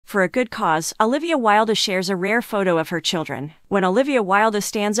For a good cause, Olivia Wilde shares a rare photo of her children. When Olivia Wilde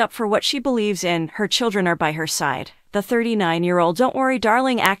stands up for what she believes in, her children are by her side. The 39-year-old Don't Worry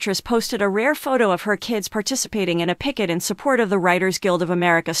Darling actress posted a rare photo of her kids participating in a picket in support of the Writers Guild of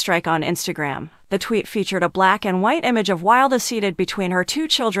America strike on Instagram. The tweet featured a black and white image of Wilde seated between her two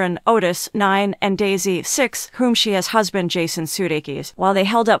children, Otis, 9, and Daisy, 6, whom she has husband Jason Sudeikis, while they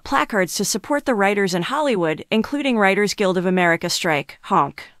held up placards to support the writers in Hollywood, including Writers Guild of America strike,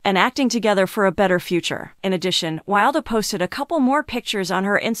 honk, and acting together for a better future. In addition, Wilde posted a couple more pictures on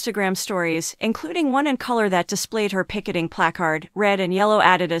her Instagram stories, including one in color that displayed her picketing placard, red and yellow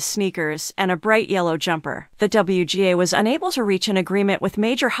Adidas sneakers, and a bright yellow jumper. The WGA was unable to reach an agreement with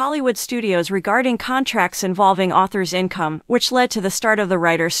major Hollywood studios regarding contracts involving authors' income, which led to the start of the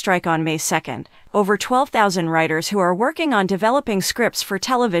writers' strike on May 2nd. Over 12,000 writers who are working on developing scripts for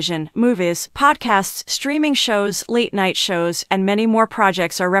television, movies, podcasts, streaming shows, late-night shows, and many more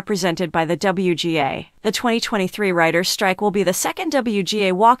projects are represented by the WGA. The 2023 writers' strike will be the second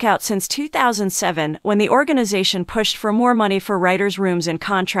WGA walkout since 2007, when the organization pushed for more money for writers' rooms in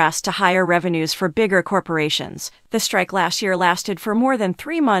contrast to higher revenues for bigger corporations. The strike last year lasted for more than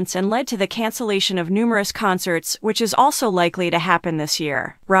 3 months and led to the cancellation of numerous concerts, which is also likely to happen this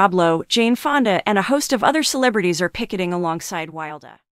year. Rob Lowe, Jane Fonda, and a host of other celebrities are picketing alongside Wilde.